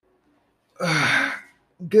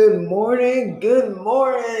Good morning. Good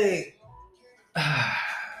morning.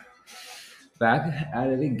 Back at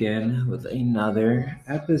it again with another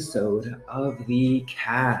episode of the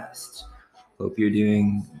cast. Hope you're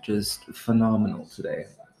doing just phenomenal today.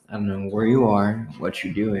 I don't know where you are, what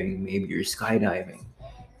you're doing. Maybe you're skydiving.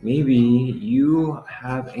 Maybe you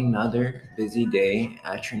have another busy day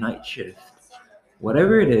at your night shift.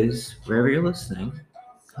 Whatever it is, wherever you're listening,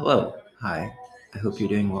 hello, hi. I hope you're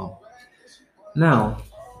doing well. Now,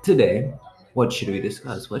 today, what should we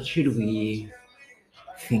discuss? What should we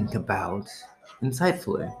think about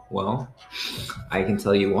insightfully? Well, I can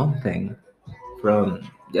tell you one thing from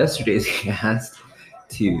yesterday's cast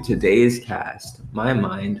to today's cast, my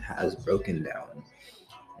mind has broken down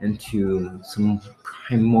into some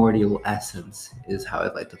primordial essence, is how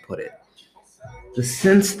I'd like to put it. The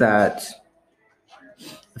sense that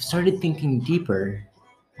I've started thinking deeper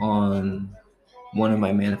on one of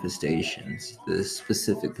my manifestations, this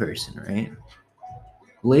specific person, right?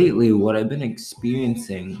 Lately, what I've been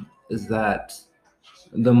experiencing is that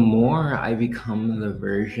the more I become the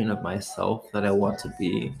version of myself that I want to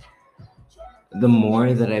be, the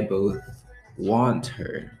more that I both want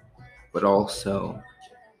her, but also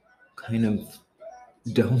kind of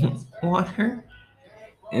don't want her.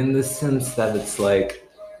 In the sense that it's like,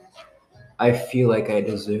 I feel like I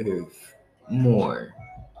deserve more,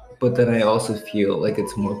 but then I also feel like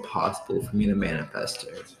it's more possible for me to manifest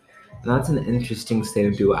her. And that's an interesting state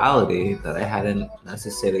of duality that I hadn't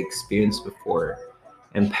necessarily experienced before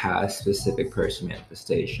in past specific person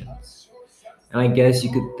manifestations. And I guess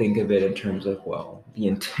you could think of it in terms of, well, the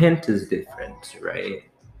intent is different, right?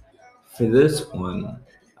 For this one,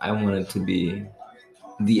 I want it to be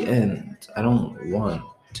the end. I don't want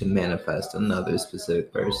to manifest another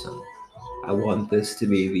specific person. I want this to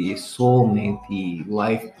be the soulmate, the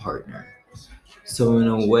life partner. So, in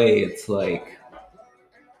a way, it's like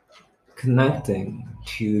connecting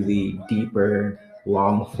to the deeper,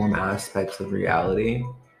 long form aspects of reality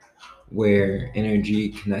where energy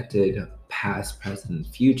connected past, present, and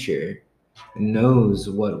future knows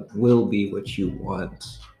what will be what you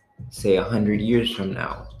want, say 100 years from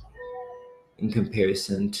now, in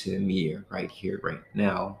comparison to me right here, right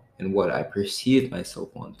now, and what I perceive myself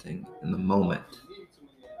wanting in the moment.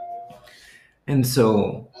 And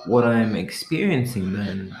so, what I'm experiencing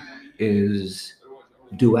then is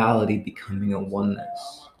duality becoming a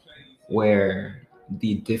oneness, where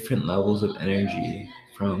the different levels of energy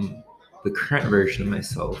from the current version of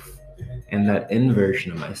myself and that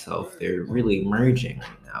inversion of myself, they're really merging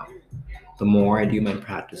right now. The more I do my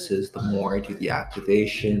practices, the more I do the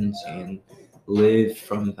activations and live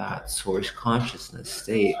from that source consciousness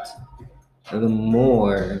state, the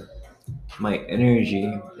more my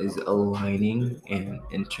energy is aligning and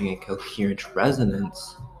entering a coherent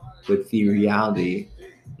resonance with the reality,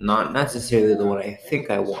 not necessarily the one I think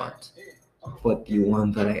I want, but the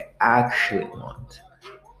one that I actually want.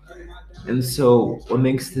 And so, what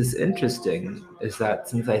makes this interesting is that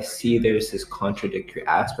since I see there's this contradictory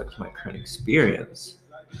aspect to my current experience,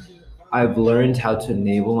 I've learned how to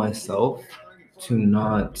enable myself to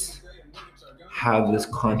not have this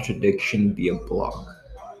contradiction be a block,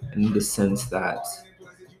 in the sense that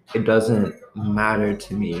it doesn't matter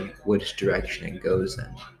to me which direction it goes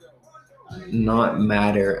in. Not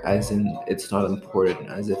matter as in it's not important,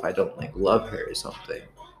 as if I don't like love her or something,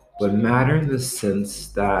 but matter in the sense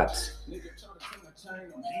that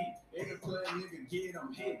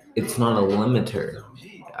it's not a limiter.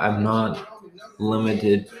 I'm not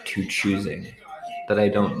limited to choosing, that I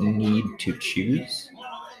don't need to choose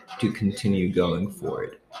to continue going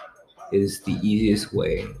forward is the easiest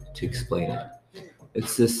way to explain it.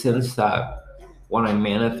 It's the sense that what I'm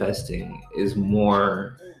manifesting is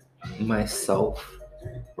more myself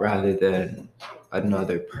rather than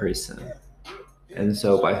another person. And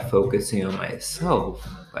so by focusing on myself,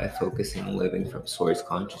 by focusing on living from source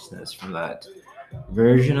consciousness, from that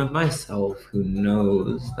version of myself who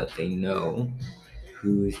knows that they know,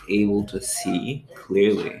 who is able to see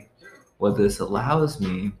clearly, what this allows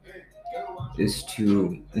me is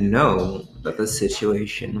to know that the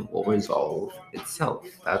situation will resolve itself.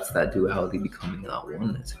 That's that duality becoming that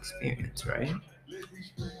oneness experience, right?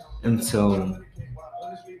 And so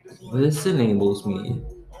this enables me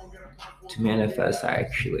to manifest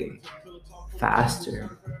actually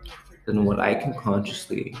faster than what I can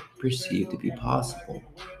consciously perceive to be possible.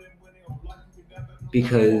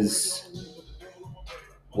 Because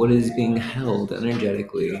what is being held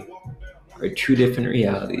energetically are two different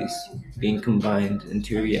realities being combined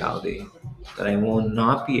into a reality that I will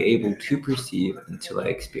not be able to perceive until I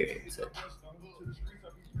experience it.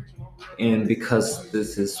 And because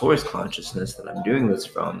this is source consciousness that I'm doing this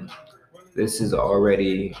from, this is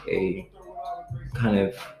already a kind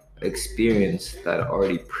of experience that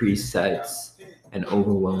already presets an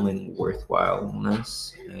overwhelming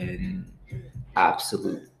worthwhileness and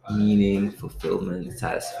absolute meaning, fulfillment,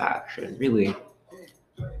 satisfaction. Really,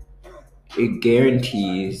 it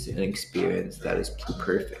guarantees an experience that is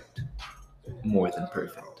perfect, more than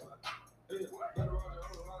perfect.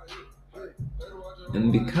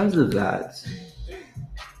 And because of that,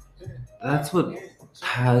 that's what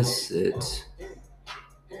has it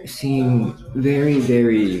seem very,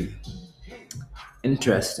 very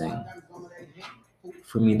interesting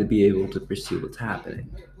for me to be able to perceive what's happening.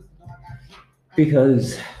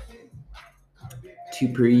 Because to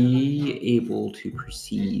be able to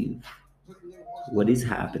perceive what is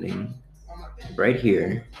happening right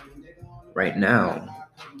here, right now,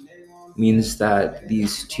 means that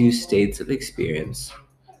these two states of experience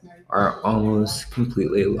are almost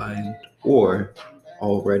completely aligned or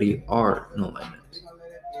already are in alignment.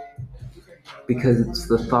 Because it's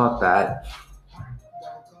the thought that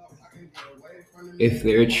if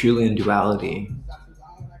they're truly in duality,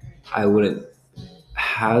 I wouldn't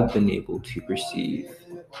have been able to perceive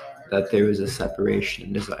that there was a separation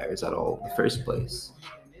in desires at all in the first place.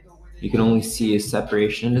 You can only see a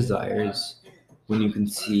separation in desires when you can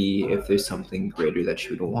see if there's something greater that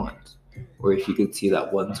you would want, or if you could see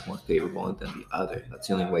that one's more favorable than the other. That's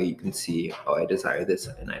the only way you can see, oh, I desire this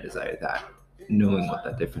and I desire that, knowing what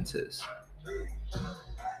that difference is.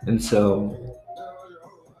 And so,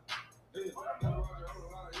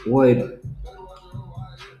 what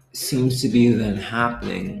seems to be then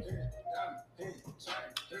happening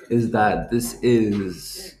is that this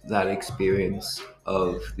is that experience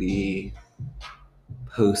of the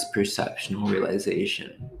post-perceptional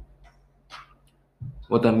realization.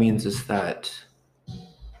 What that means is that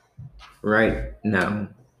right now,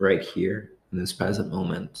 right here, in this present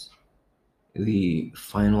moment, the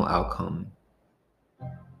final outcome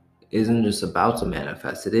isn't just about to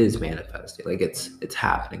manifest, it is manifesting. Like it's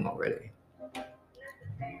happening already.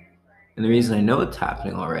 And the reason I know it's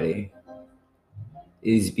happening already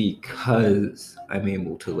is because I'm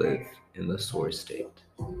able to live in the source state.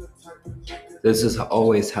 This is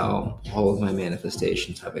always how all of my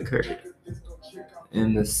manifestations have occurred.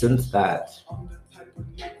 In the sense that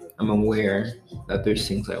I'm aware that there's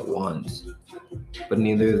things I want, but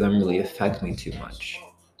neither of them really affect me too much.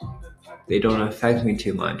 They don't affect me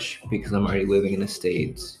too much because I'm already living in a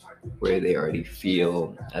state where they already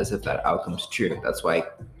feel as if that outcome's true. That's why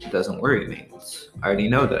it doesn't worry me. I already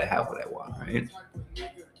know that I have what I want, right?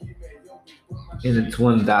 And it's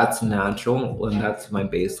when that's natural, when that's my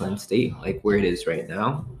baseline state, like where it is right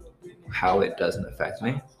now, how it doesn't affect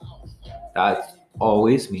me, that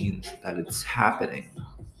always means that it's happening.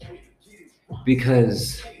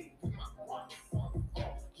 Because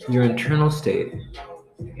your internal state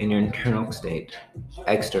and your internal state,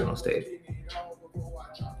 external state,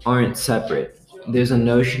 aren't separate. There's a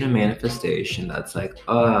notion of manifestation that's like,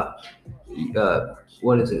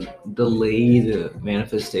 what is it? Delayed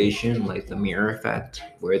manifestation, like the mirror effect,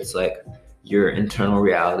 where it's like your internal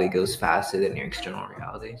reality goes faster than your external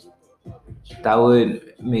reality. That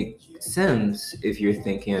would make sense if you're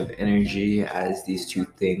thinking of energy as these two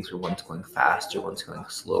things where one's going faster, one's going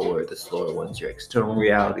slower. The slower one's your external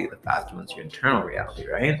reality, the faster one's your internal reality,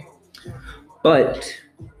 right? But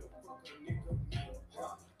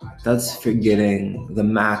that's forgetting the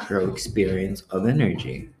macro experience of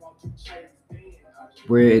energy,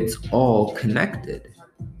 where it's all connected.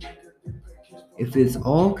 If it's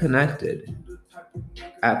all connected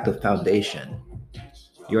at the foundation,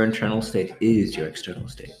 your internal state is your external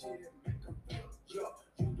state.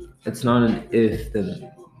 It's not an if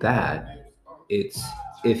then that, it's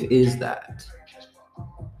if is that.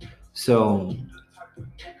 So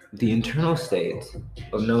the internal state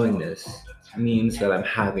of knowingness means that I'm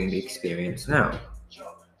having the experience now.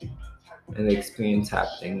 And the experience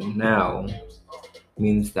happening now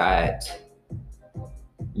means that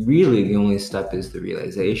really the only step is the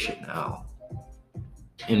realization now.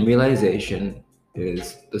 And realization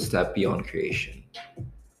is the step beyond creation.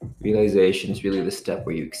 Realization is really the step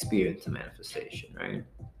where you experience the manifestation, right?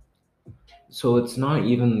 So it's not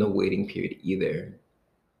even the waiting period either.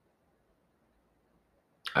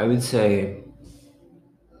 I would say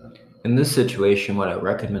in this situation, what I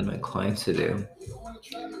recommend my clients to do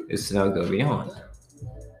is to now go beyond.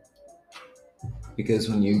 Because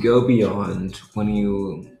when you go beyond, when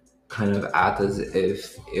you kind of act as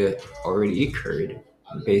if it already occurred,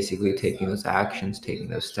 basically taking those actions, taking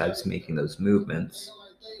those steps, making those movements,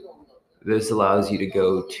 this allows you to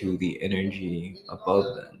go to the energy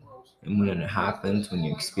above them. And when it happens, when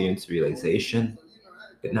you experience realization,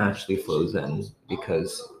 it naturally flows in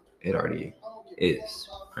because it already is,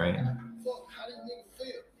 right?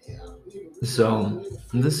 So,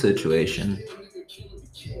 in this situation,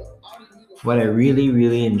 what I really,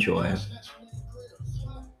 really enjoy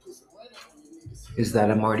is that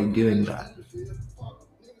I'm already doing that.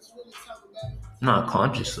 Not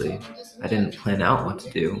consciously. I didn't plan out what to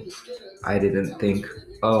do. I didn't think,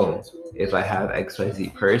 oh, if I have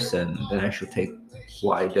XYZ person, then I should take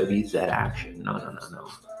YWZ action. No, no, no, no.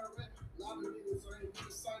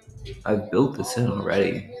 I've built this in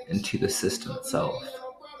already into the system itself.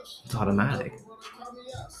 It's automatic.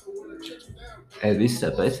 Every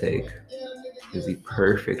step I take is the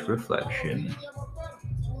perfect reflection.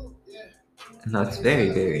 And that's very,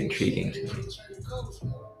 very intriguing to me.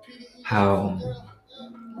 How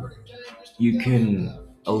you can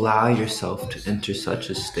allow yourself to enter such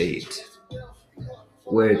a state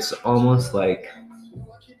where it's almost like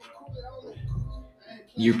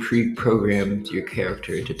you pre-programmed your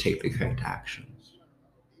character to take the correct action.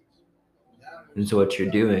 And so what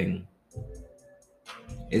you're doing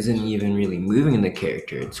isn't even really moving the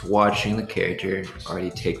character, it's watching the character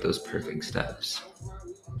already take those perfect steps.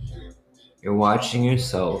 You're watching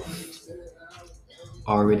yourself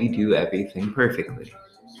already do everything perfectly.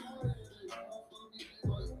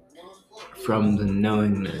 From the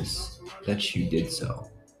knowingness that you did so.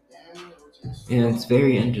 And it's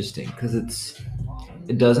very interesting because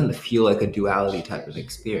it doesn't feel like a duality type of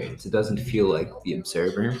experience. It doesn't feel like the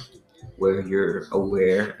observer where you're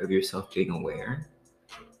aware of yourself being aware.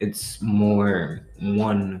 It's more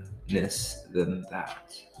oneness than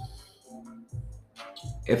that.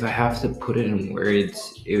 If I have to put it in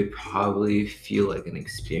words, it would probably feel like an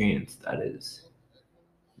experience that is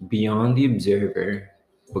beyond the observer,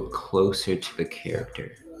 but closer to the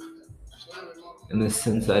character. In the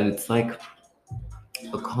sense that it's like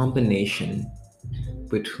a combination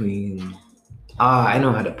between... I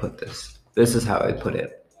know how to put this. This is how I put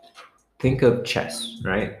it. Think of chess,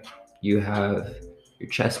 right? You have your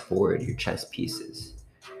chessboard, your chess pieces.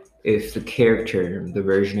 If the character, the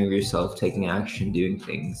version of yourself taking action, doing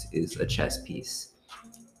things, is a chess piece,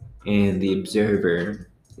 and the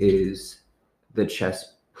observer is the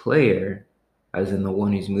chess player, as in the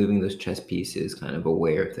one who's moving those chess pieces, kind of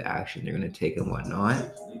aware of the action they're going to take and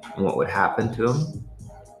whatnot, and what would happen to them,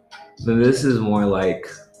 then this is more like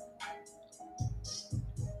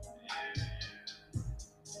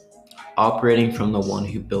operating from the one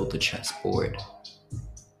who built the chessboard,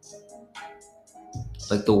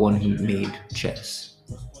 like the one who made chess,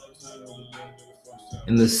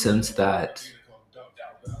 in the sense that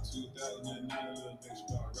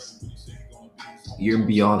you're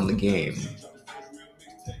beyond the game,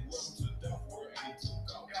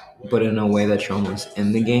 but in a way that you're almost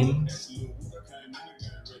in the game.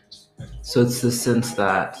 So it's the sense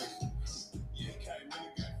that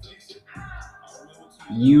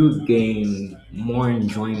you gain more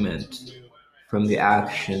enjoyment from the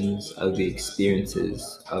actions of the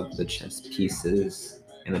experiences of the chess pieces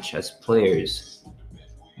and the chess players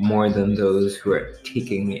more than those who are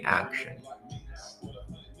taking the action.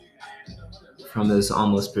 From this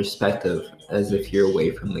almost perspective, as if you're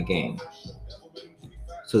away from the game.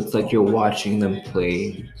 So it's like you're watching them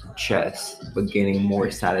play chess, but gaining more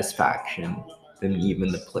satisfaction than even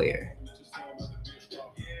the player.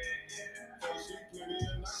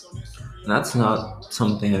 And that's not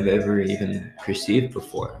something I've ever even perceived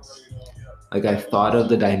before. Like, I've thought of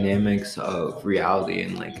the dynamics of reality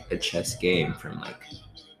in like a chess game from like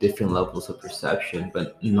different levels of perception,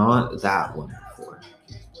 but not that one before.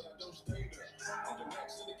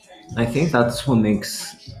 I think that's what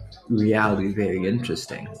makes reality very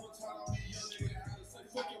interesting.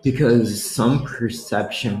 Because some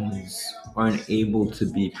perceptions aren't able to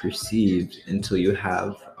be perceived until you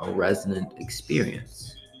have a resonant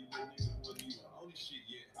experience.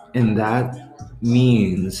 And that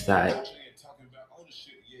means that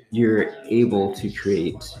you're able to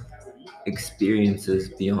create experiences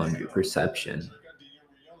beyond your perception.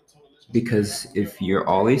 Because if you're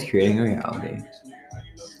always creating a reality,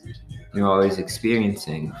 you're always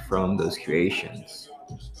experiencing from those creations,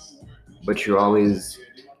 but you're always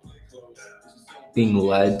being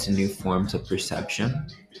led to new forms of perception,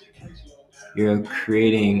 you're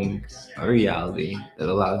creating a reality that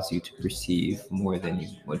allows you to perceive more than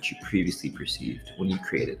what you previously perceived when you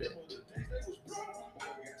created it.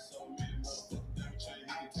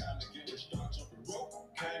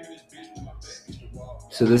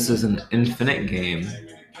 So this is an infinite game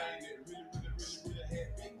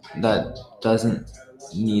that doesn't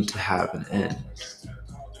need to have an end,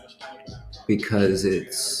 because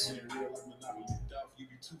it's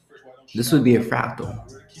This would be a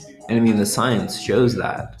fractal. And I mean, the science shows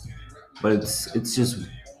that, but it's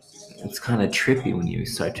kind of trippy when you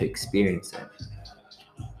start to experience it.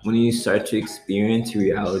 When you start to experience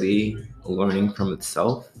reality learning from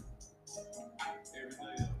itself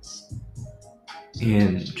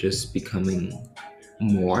and just becoming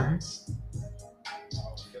more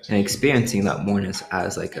and experiencing that moreness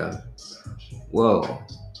as like a whoa,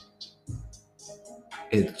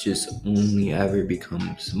 it just only ever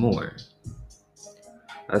becomes more.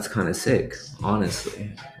 That's kind of sick,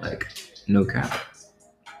 honestly. Like, no cap.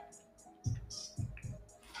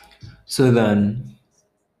 So then,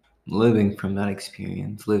 living from that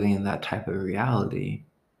experience, living in that type of reality,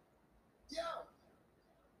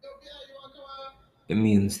 it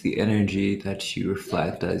means the energy that you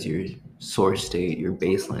reflect as your source state, your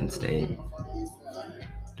baseline state,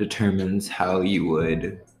 determines how you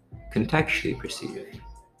would contextually perceive.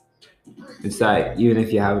 It's that even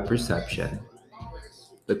if you have a perception,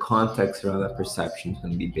 the context around that perception is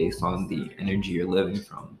going to be based on the energy you're living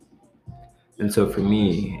from. And so for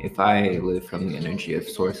me, if I live from the energy of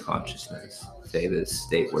source consciousness, say this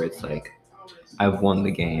state where it's like, I've won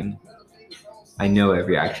the game, I know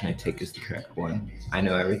every action I take is the correct one, I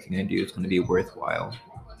know everything I do is going to be worthwhile,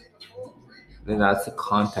 then that's the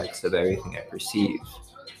context of everything I perceive.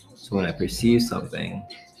 So when I perceive something,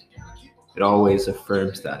 it always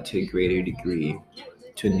affirms that to a greater degree,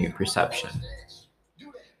 to a new perception.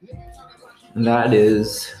 And that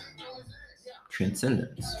is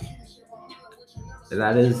transcendence.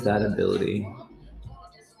 That is that ability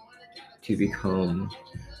to become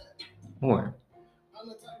more.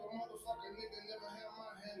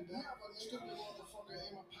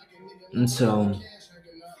 And so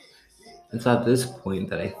it's at this point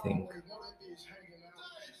that I think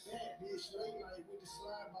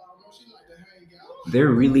there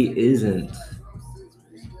really isn't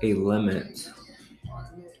a limit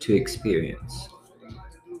to experience.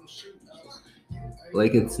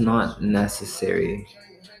 Like, it's not necessary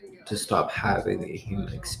to stop having a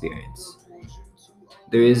human experience.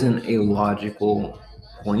 There isn't a logical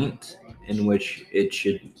point in which it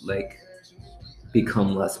should like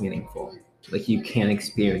become less meaningful. Like, you can't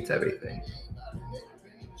experience everything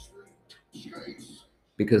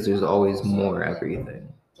because there's always more everything.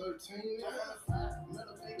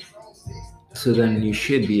 So then you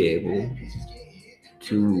should be able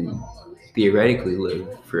to theoretically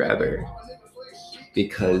live forever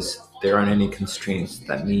because there aren't any constraints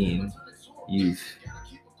that mean you've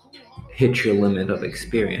hit your limit of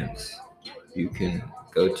experience. You can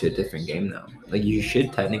go to a different game now. Like, you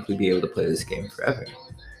should technically be able to play this game forever.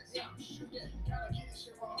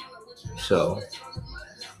 So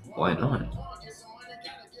why not?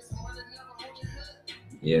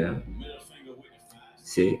 Yeah.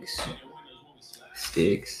 Six.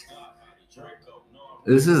 Sticks.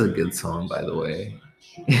 This is a good song, by the way.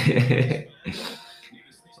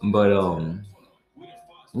 But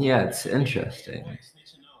yeah, it's interesting.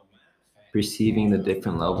 Perceiving the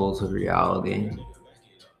different levels of reality,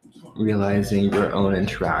 realizing your own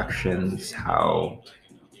interactions, how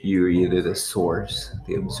you're either the source,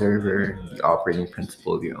 the observer, the operating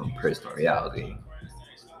principle of your own personal reality.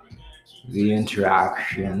 The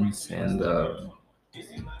interactions and the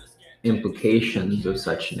implications of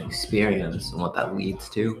such an experience and what that leads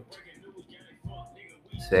to.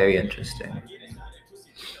 It's very interesting.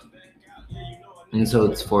 And so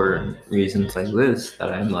it's for reasons like this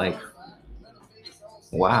that I'm like,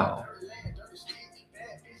 wow,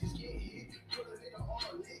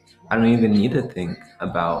 I don't even need to think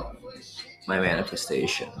about my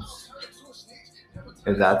manifestations.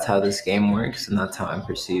 If that's how this game works and that's how I'm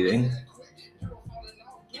perceiving,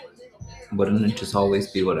 wouldn't it just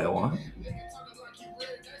always be what I want?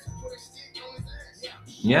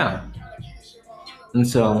 Yeah. And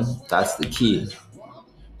so that's the key.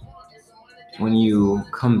 When you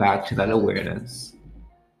come back to that awareness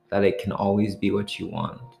that it can always be what you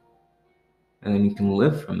want, and then you can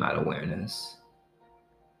live from that awareness,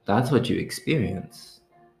 that's what you experience.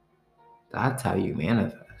 That's how you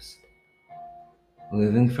manifest.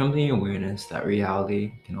 Living from the awareness that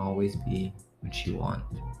reality can always be what you want.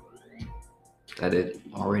 That it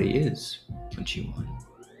already is what you want.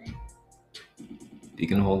 If you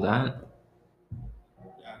can hold that,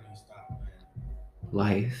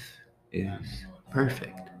 life is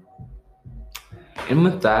perfect. And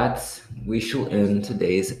with that, we shall end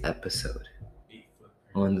today's episode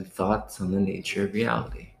on the thoughts on the nature of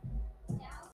reality.